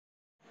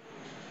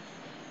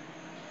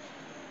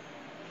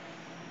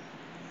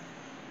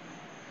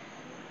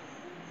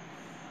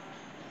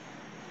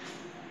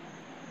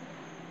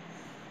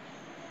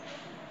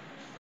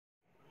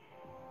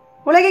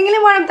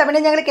உலகெங்கிலும் வாழும்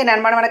தமிழஞ்சங்களுக்கு என்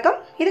அன்பான வணக்கம்.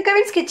 இது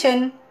கவின்ஸ்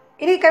கிச்சன்.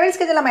 இன்னைக்கு கவின்ஸ்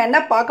கிச்சன் நம்ம என்ன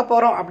பார்க்க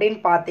போகிறோம் அப்படின்னு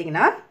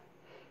பார்த்தீங்கன்னா,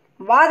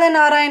 வாத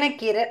நாராயண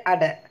கீரை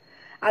அடை.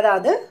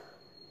 அதாவது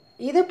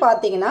இது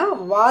பார்த்தீங்கன்னா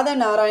வாத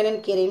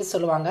நாராயணன் கீரைன்னு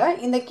சொல்லுவாங்க.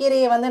 இந்த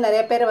கீரையை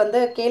நிறைய பேர்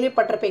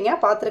கேள்விப்பட்டிருப்பீங்க,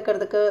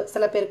 பார்த்துருக்கிறதுக்கு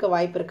சில பேருக்கு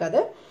வாய்ப்பு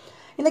இருக்காது.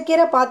 இந்த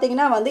கீரை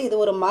பார்த்தீங்கன்னா இது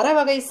ஒரு மர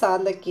வகை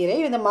சார்ந்த கீரை.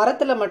 இந்த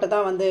மரத்தில்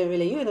மட்டும்தான்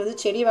விளையும். இது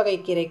செடி வகை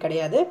கீரை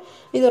கிடையாது.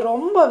 இது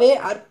ரொம்பவே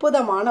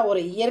அற்புதமான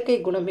ஒரு இயற்கை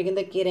குணம்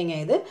மிகுந்த கீரைங்க.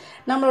 இது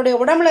நம்மளுடைய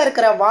உடம்புல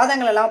இருக்கிற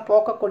வாதங்கள் எல்லாம்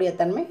போக்கக்கூடிய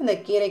தன்மை இந்த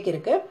கீரைக்கு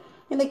இருக்குது.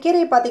 இந்த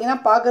கீரை பார்த்தீங்கன்னா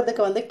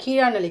பார்க்கறதுக்கு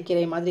கீழாநெல்லி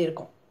கீரை மாதிரி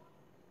இருக்கும்.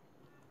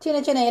 சின்ன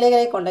சின்ன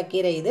இலைகளை கொண்ட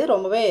கீரை. இது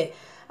ரொம்பவே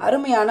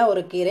அருமையான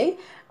ஒரு கீரை.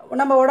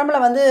 நம்ம உடம்புல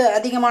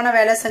அதிகமான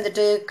வேலை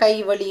செஞ்சுட்டு கை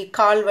வலி,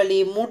 கால் வலி,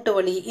 மூட்டு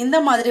வலி இந்த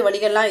மாதிரி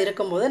வலிகள்லாம்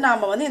இருக்கும்போது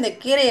நாம் இந்த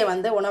கீரையை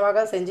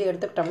உணவாக செஞ்சு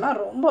எடுத்துக்கிட்டோம்னா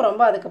ரொம்ப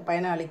ரொம்ப அதுக்கு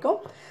பயனளிக்கும்.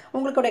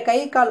 உங்களுடைய கை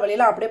கால்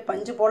வலியெல்லாம் அப்படியே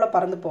பஞ்சு போல்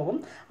பறந்து போகும்.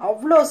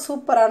 அவ்வளோ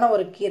சூப்பரான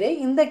ஒரு கீரை.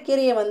 இந்த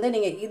கீரையை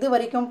நீங்கள் இது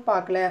வரைக்கும்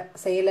பார்க்கல,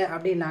 செய்யலை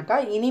அப்படின்னாக்கா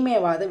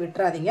இனிமேவாது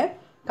விட்டுறாதீங்க.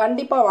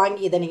 கண்டிப்பாக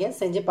வாங்கி இதை நீங்கள்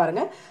செஞ்சு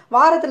பாருங்கள்.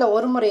 வாரத்தில்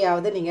ஒரு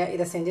முறையாவது நீங்கள்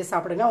இதை செஞ்சு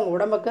சாப்பிடுங்க. உங்கள்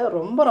உடம்புக்கு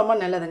ரொம்ப ரொம்ப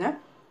நல்லதுங்க.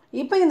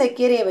 இப்போ இந்த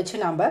கீரையை வச்சு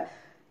நாம்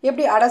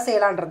எப்படி அடை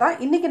செய்யலான்றதான்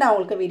இன்றைக்கி நான்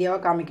உங்களுக்கு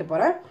வீடியோவாக காமிக்க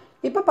போகிறேன்.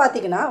 இப்போ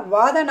பார்த்தீங்கன்னா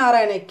வாத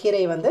நாராயண கீரை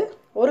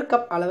 1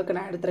 கப் அளவுக்கு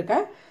நான்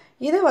எடுத்திருக்கேன்.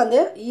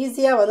 இது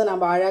ஈஸியாக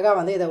நம்ம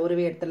அழகாக இதை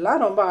உருவி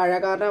எடுத்துடலாம். ரொம்ப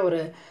அழகான ஒரு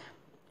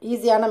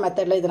ஈஸியான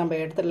மெத்தடில் இதை நம்ம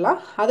எடுத்துடலாம்.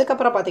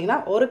 அதுக்கப்புறம் பார்த்தீங்கன்னா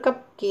 1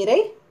 கப் கீரை,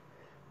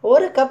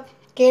 1 கப்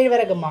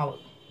கேழ்வரகு மாவு,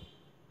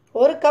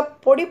 1 கப்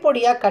பொடி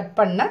பொடியாக கட்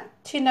பண்ண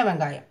சின்ன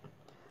வெங்காயம்,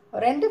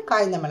 2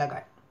 காய்ந்த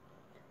மிளகாய்,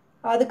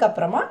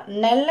 அதுக்கப்புறமா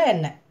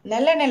நல்லெண்ணெய்.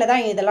 நல்லெண்ணெயில்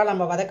தான் இதெல்லாம்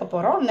நம்ம வதக்க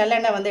போகிறோம்.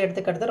 நல்லெண்ணெய்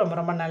எடுத்துக்கிறது ரொம்ப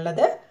ரொம்ப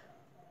நல்லது.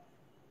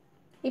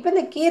 இப்போ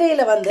இந்த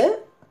கீரையில்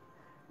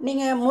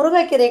நீங்கள்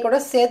முருங்கைக்கீரை கூட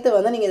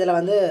சேர்த்து நீங்கள் இதில்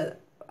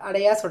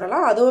அடையாக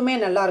சுடலாம். அதுவுமே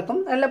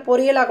நல்லாயிருக்கும். நல்ல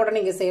பொரியலாக கூட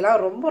நீங்கள்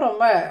செய்யலாம். ரொம்ப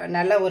ரொம்ப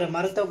நல்ல ஒரு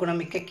மருத்துவ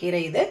குணமிக்க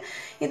கீரை இது.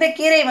 இந்த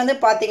கீரை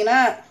பார்த்தீங்கன்னா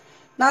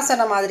நான்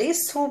சொன்ன மாதிரி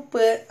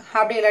சூப்பு,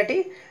 அப்படி இல்லாட்டி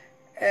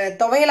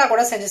துவையலாக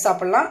கூட செஞ்சு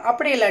சாப்பிட்லாம்.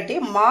 அப்படி இல்லாட்டி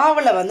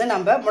மாவில்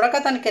நம்ம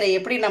முடக்கத்தான் கீரை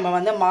எப்படி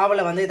நம்ம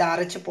மாவில் இதை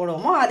அரைச்சி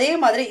போடுவோமோ அதே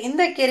மாதிரி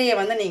இந்த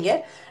கீரையை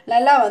நீங்கள்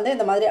நல்லா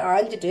இந்த மாதிரி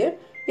ஆஞ்சிட்டு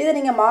இதை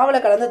நீங்கள்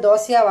மாவில் கலந்து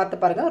தோசையாக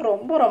வார்த்து பாருங்கள்.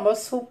 ரொம்ப ரொம்ப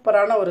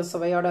சூப்பரான ஒரு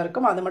சுவையோடு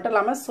இருக்கும். அது மட்டும்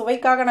இல்லாமல்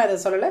சுவைக்காக நான் இதை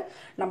சொல்லலை,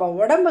 நம்ம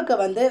உடம்புக்கு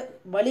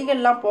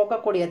வலிகள்லாம்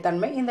போக்கக்கூடிய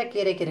தன்மை இந்த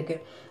கீரைக்கு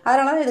இருக்குது.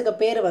 அதனால தான் இதுக்கு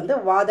பேர்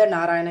வாத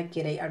நாராயண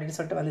கீரை அப்படின்னு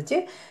சொல்லிட்டு வந்துச்சு.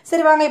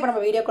 சரி வாங்க இப்போ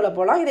நம்ம வீடியோக்குள்ளே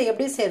போகலாம். இதை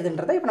எப்படி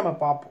செய்யுதுன்றதை இப்போ நம்ம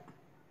பார்ப்போம்.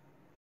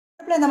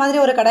 இந்த மாதிரி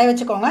ஒரு கடாய்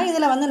வச்சுக்கோங்க.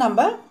 இதில்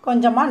நம்ம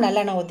கொஞ்சமாக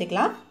நல்லெண்ணெய்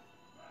ஊற்றிக்கலாம்.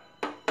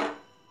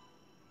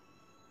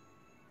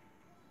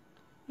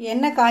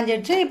 எண்ணெய்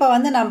காஞ்சிடுச்சு. இப்போ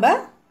நம்ம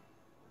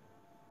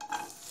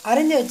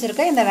அரிஞ்சு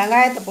வச்சுருக்க இந்த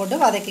வெங்காயத்தை போட்டு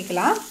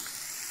வதக்கிக்கலாம்.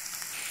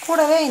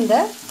 கூடவே இந்த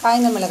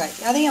காய்ந்த மிளகாய்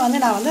அதையும்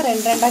நான்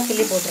 2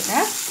 கிள்ளி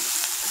போட்டிருக்கேன்.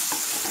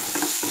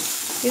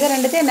 இதை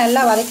ரெண்டுத்தையும்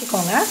நல்லா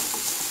வதக்கிக்கோங்க.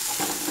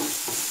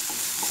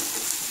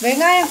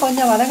 வெங்காயம்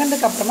கொஞ்சம்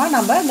வதங்கினதுக்கு அப்புறமா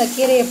நம்ம இந்த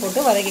கீரையை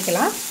போட்டு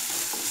வதக்கிக்கலாம்.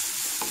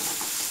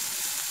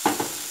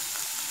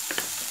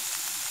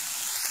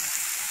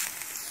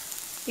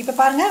 இப்போ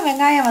பாருங்கள்,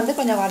 வெங்காயம்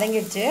கொஞ்சம்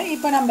வதங்கிடுச்சு.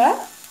 இப்போ நம்ம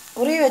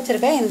உருவி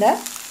வச்சுருக்க இந்த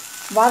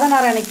வாத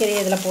நாராயண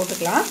கீரையை இதில்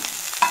போட்டுக்கலாம்.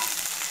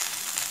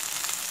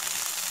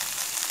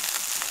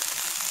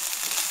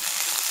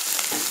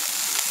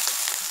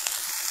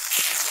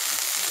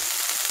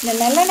 இந்த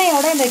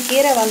நல்லெண்ணெயோட இந்த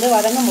கீரை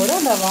வதங்கும் போது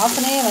அந்த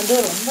வாசனையே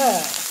ரொம்ப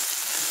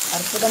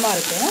அற்புதமாக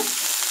இருக்குது.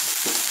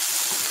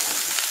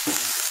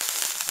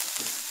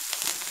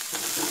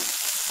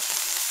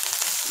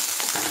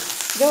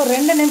 இது ஒரு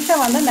 2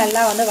 நிமிஷம்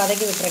நல்லா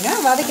வதக்கி விட்டுருங்க.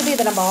 வதக்கிட்டு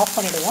இதை நம்ம ஆஃப்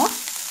பண்ணிவிடுவோம்.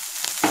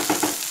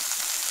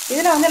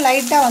 இதில்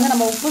லைட்டாக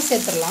நம்ம உப்பு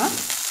சேர்த்துடலாம்.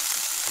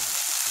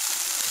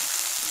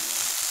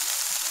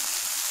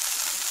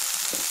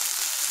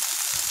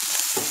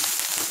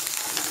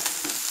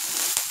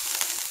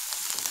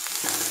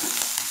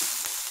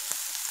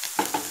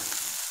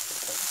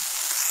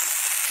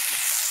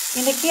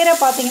 இந்த கீரை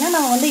பார்த்திங்கன்னா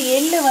நம்ம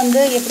எள்ளு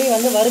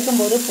எப்படி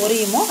வறுக்கும்போது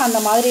பொரியுமோ அந்த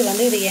மாதிரி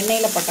இது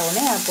எண்ணெயில் பட்ட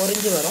உடனே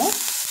பொரிஞ்சு வரும்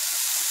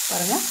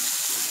பாருங்கள்.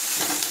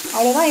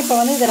 அவ்வளோதான். இப்போ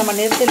இதை நம்ம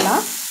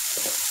நிறுத்திடலாம்.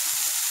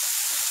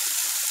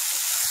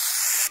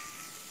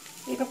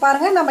 இப்போ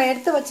பாருங்கள், நம்ம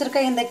எடுத்து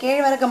வச்சுருக்க இந்த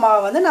கேழ்வரகு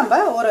மாவை நம்ம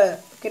ஒரு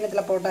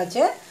கிண்ணத்தில்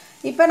போட்டாச்சு.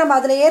 இப்போ நம்ம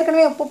அதில்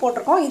ஏற்கனவே உப்பு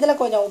போட்டிருக்கோம். இதில்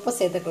கொஞ்சம் உப்பு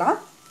சேர்த்துக்கலாம்.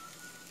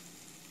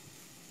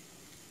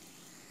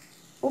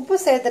 உப்பு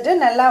சேர்த்துட்டு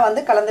நல்லா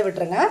கலந்து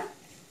விட்டுருங்க.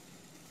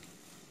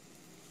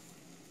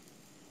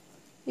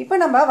 இப்போ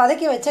நம்ம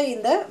வதக்கி வச்ச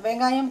இந்த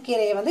வெங்காயம்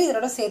கீரையை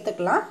இதனோட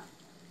சேர்த்துக்கலாம்.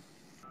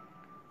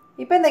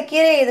 இப்போ இந்த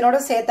கீரையை இதனோட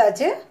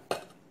சேர்த்தாச்சு.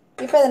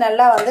 இப்போ இதை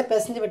நல்லா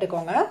பிசைஞ்சு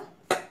விட்டுக்கோங்க.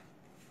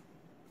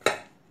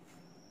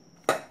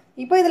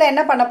 இப்போ இதில்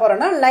என்ன பண்ண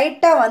போகிறோன்னா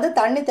லைட்டாக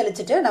தண்ணி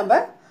தெளிச்சுட்டு நம்ம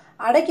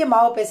அடைக்கி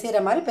மாவு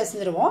பிசைகிற மாதிரி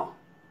பிசைஞ்சிருவோம்.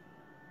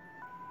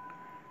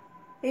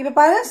 இப்போ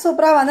பாருங்கள்,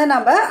 சூப்பராக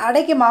நம்ம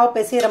அடைக்கி மாவு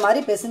பிசைகிற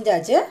மாதிரி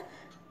பிசைஞ்சாச்சு.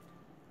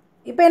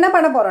 இப்போ என்ன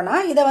பண்ண போகிறோன்னா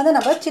இதை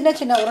நம்ம சின்ன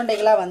சின்ன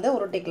உருண்டைகளாக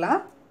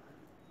உருட்டிக்கலாம்.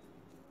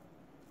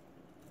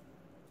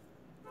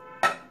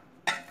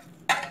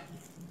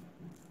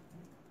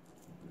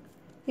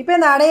 இப்போ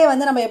இந்த அடையை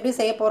வந்து நம்ம எப்படி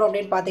செய்ய போகிறோம்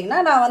அப்படின்னு பார்த்தீங்கன்னா,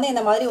 நான் வந்து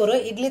இந்த மாதிரி ஒரு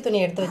இட்லி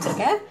துணி எடுத்து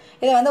வச்சுருக்கேன்.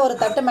 இதை வந்து ஒரு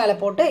தட்டு மேலே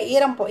போட்டு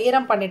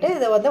ஈரம் பண்ணிவிட்டு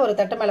இதை வந்து ஒரு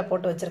தட்டு மேலே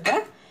போட்டு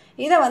வச்சுருக்கேன்.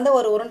 இதை வந்து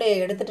ஒரு உருண்டையை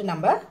எடுத்துகிட்டு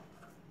நம்ம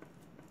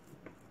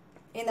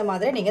இந்த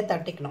மாதிரி நீங்கள்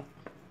தட்டிக்கணும்.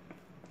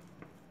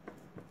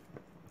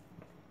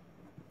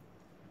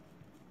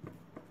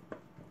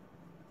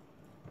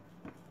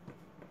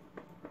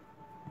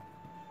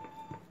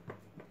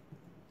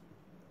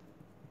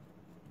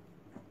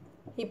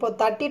 இப்போ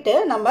தட்டிட்டு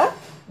நம்ம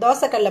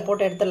தோசைக்கல்லில்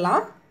போட்டு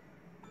எடுத்துடலாம்.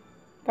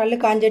 கல்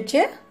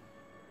காஞ்சிடுச்சு.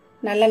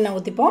 நல்லெண்ணெய்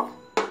ஊற்றிப்போம்.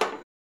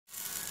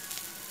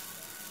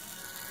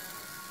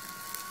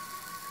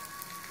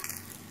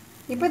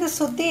 இப்போ இதை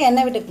சுற்றி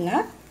எண்ணெய் விட்டுக்குங்க.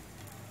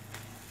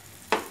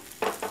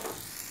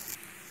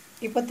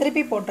 இப்போ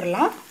திருப்பி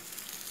போட்டுடலாம்.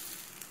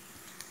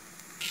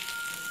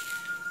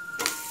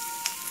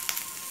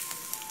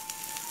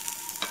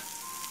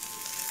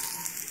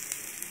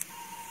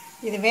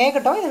 இது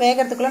வேகட்டும். இது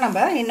வேகிறதுக்குள்ளே நம்ம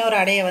இன்னொரு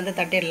அடையை வந்து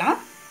தட்டிடலாம்.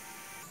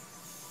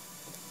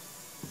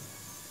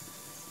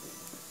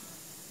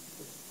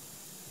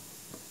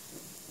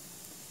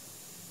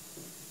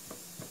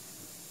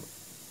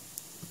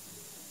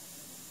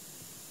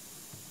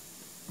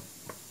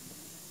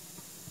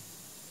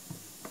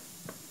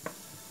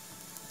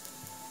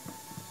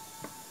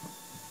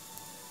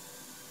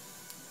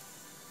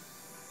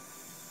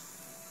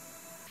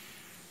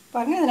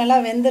 பாருங்கள், இது நல்லா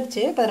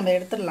வெந்துருச்சு. இப்போ நம்ம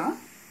எடுத்துடலாம்.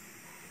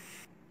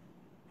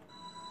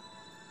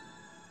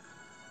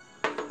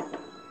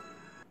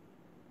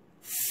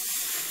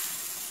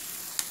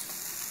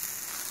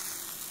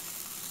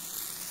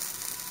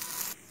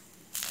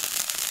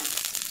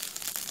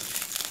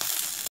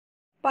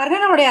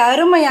 பாருங்கள், நம்முடைய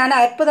அருமையான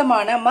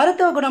அற்புதமான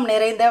மருத்துவ குணம்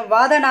நிறைந்த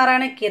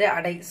வாதநாராயண கீரை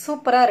அடை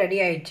சூப்பராக ரெடி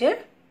ஆயிடுச்சு.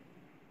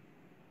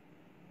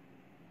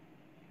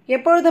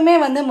 எப்பொழுதுமே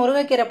வந்து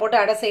முருங்கைக்கீரை போட்டு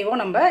அடை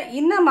செய்வோம் நம்ம.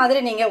 இந்த மாதிரி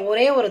நீங்கள்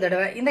ஒரே ஒரு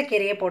தடவை இந்த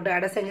கீரையை போட்டு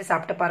அடை செஞ்சு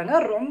சாப்பிட்டு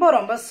பாருங்கள். ரொம்ப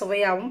ரொம்ப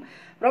சுவையாகவும்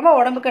ரொம்ப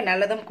உடம்புக்கு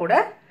நல்லதும் கூட.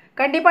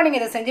 கண்டிப்பாக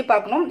நீங்கள் இதை செஞ்சு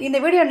பார்க்கணும். இந்த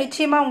வீடியோ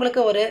நிச்சயமாக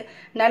உங்களுக்கு ஒரு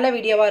நல்ல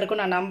வீடியோவாக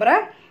இருக்கும் நான்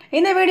நம்புகிறேன்.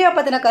 இந்த வீடியோ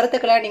பற்றின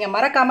கருத்துக்களை நீங்கள்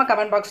மறக்காமல்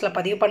கமெண்ட் பாக்ஸில்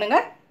பதிவு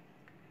பண்ணுங்கள்.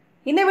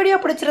 இந்த வீடியோ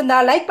பிடிச்சிருந்தா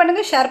லைக்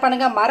பண்ணுங்கள், ஷேர்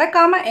பண்ணுங்கள்.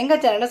 மறக்காமல்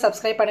எங்கள் சேனலை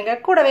சப்ஸ்கிரைப் பண்ணுங்கள்.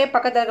 கூடவே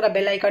பக்கத்தில் இருக்கிற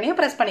பெல் ஐக்கானையும்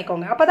ப்ரெஸ்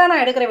பண்ணிக்கோங்க. அப்போ தான்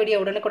நான் எடுக்கிற வீடியோ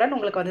உடனுக்குடன்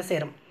உங்களுக்கு வந்து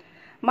சேரும்.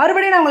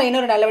 மறுபடியும் நான் உங்களை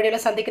இன்னொரு நல்ல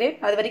வீடியோவில் சந்திக்கிறேன்.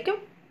 அது வரைக்கும்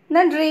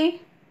நன்றி.